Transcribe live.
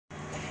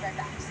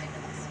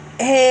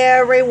Hey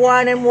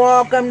everyone, and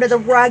welcome to the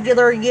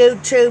regular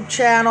YouTube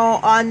channel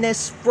on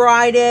this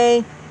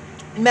Friday,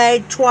 May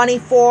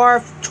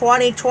 24th,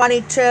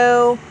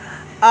 2022.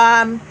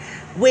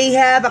 We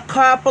have a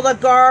couple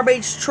of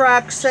garbage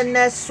trucks in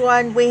this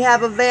one. We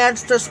have a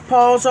Advanced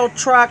Disposal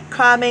truck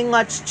coming.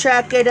 Let's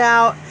check it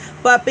out.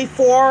 But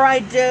before I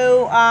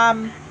do,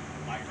 I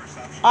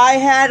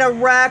had a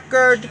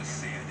record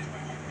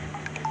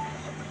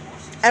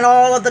and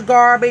all of the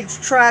garbage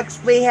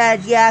trucks we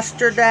had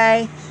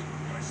yesterday.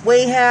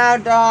 We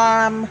had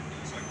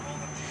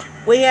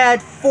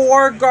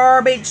 4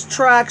 garbage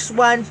trucks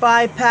went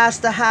by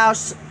past the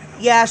house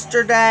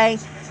yesterday,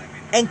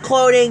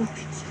 including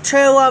 2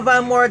 of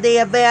them were the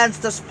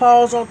Advanced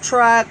Disposal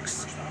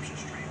trucks,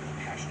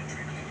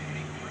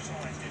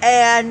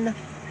 and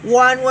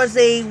one was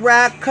the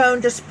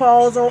Raccoon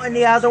Disposal, and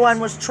the other one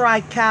was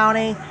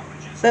Tri-County.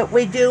 But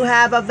we do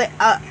have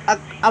a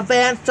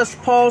Advanced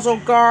Disposal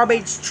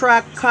garbage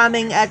truck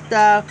coming at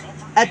the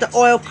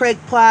Oil Creek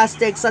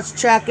Plastics. Let's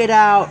check it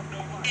out.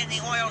 In the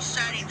oil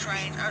setting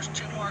trains, there's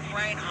 2 more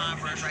grain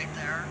hoppers right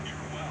there.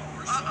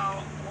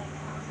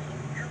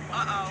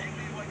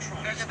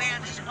 There's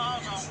Advanced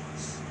Disposal.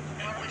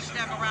 Why don't we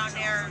stick around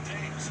here,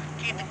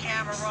 keep the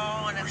camera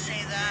rolling and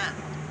see that?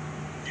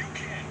 You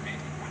can be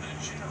with a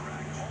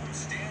Generac home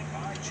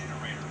standby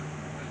generator.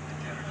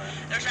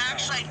 There's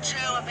actually 2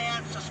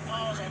 Advanced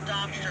Disposal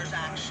dumpsters,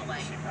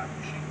 actually.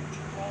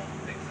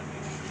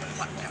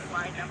 What, can't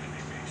find them?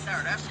 There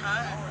it is,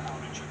 huh?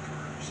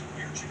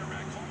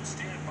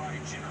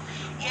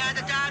 Yeah,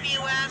 the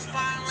WM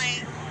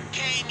finally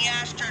came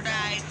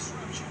yesterday,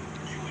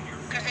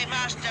 because they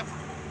must have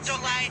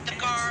delayed the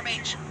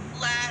garbage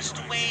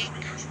last week.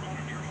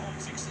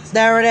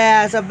 There it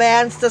is,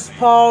 Advanced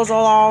Disposal,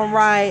 all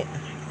right.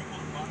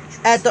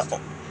 At the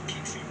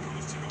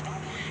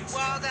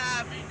Well,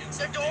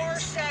 the door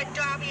said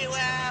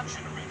WM.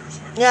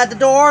 Yeah, the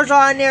doors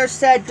on there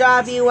said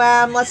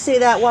WM. Let's see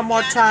that one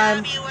more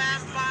time. The WM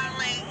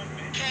finally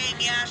came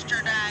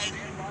yesterday,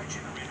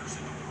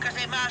 because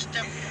they must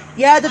have.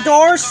 Yeah, the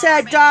door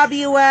said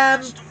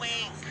WM.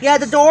 Yeah,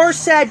 the door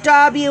said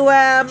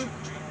WM,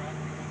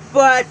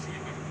 but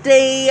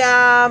the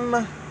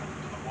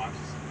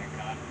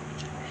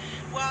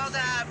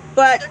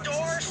the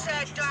door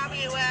said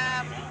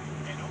WM,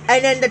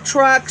 and then the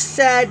truck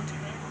said,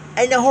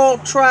 and the whole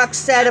truck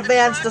said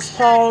Advanced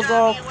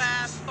Disposal.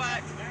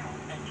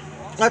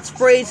 Let's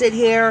freeze it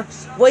here.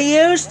 We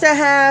used to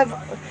have,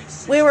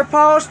 we were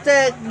supposed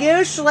to,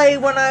 usually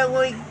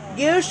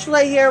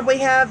here we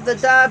have the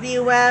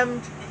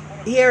WM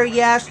here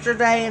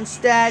yesterday.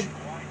 Instead,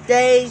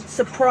 they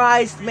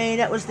surprised me, and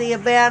it was the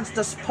Advanced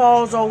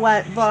Disposal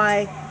went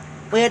by.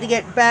 We had to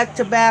get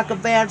back-to-back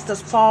Advanced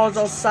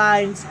Disposal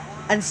signs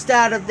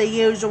instead of the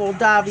usual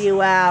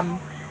WM,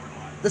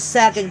 the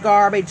second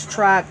garbage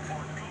truck.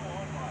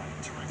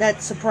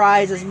 That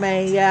surprises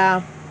me,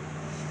 yeah.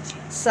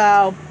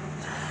 So,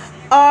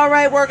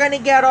 alright, we're going to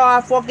get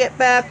off. We'll get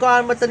back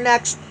on with the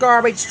next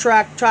garbage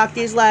truck. Talk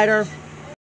to you later.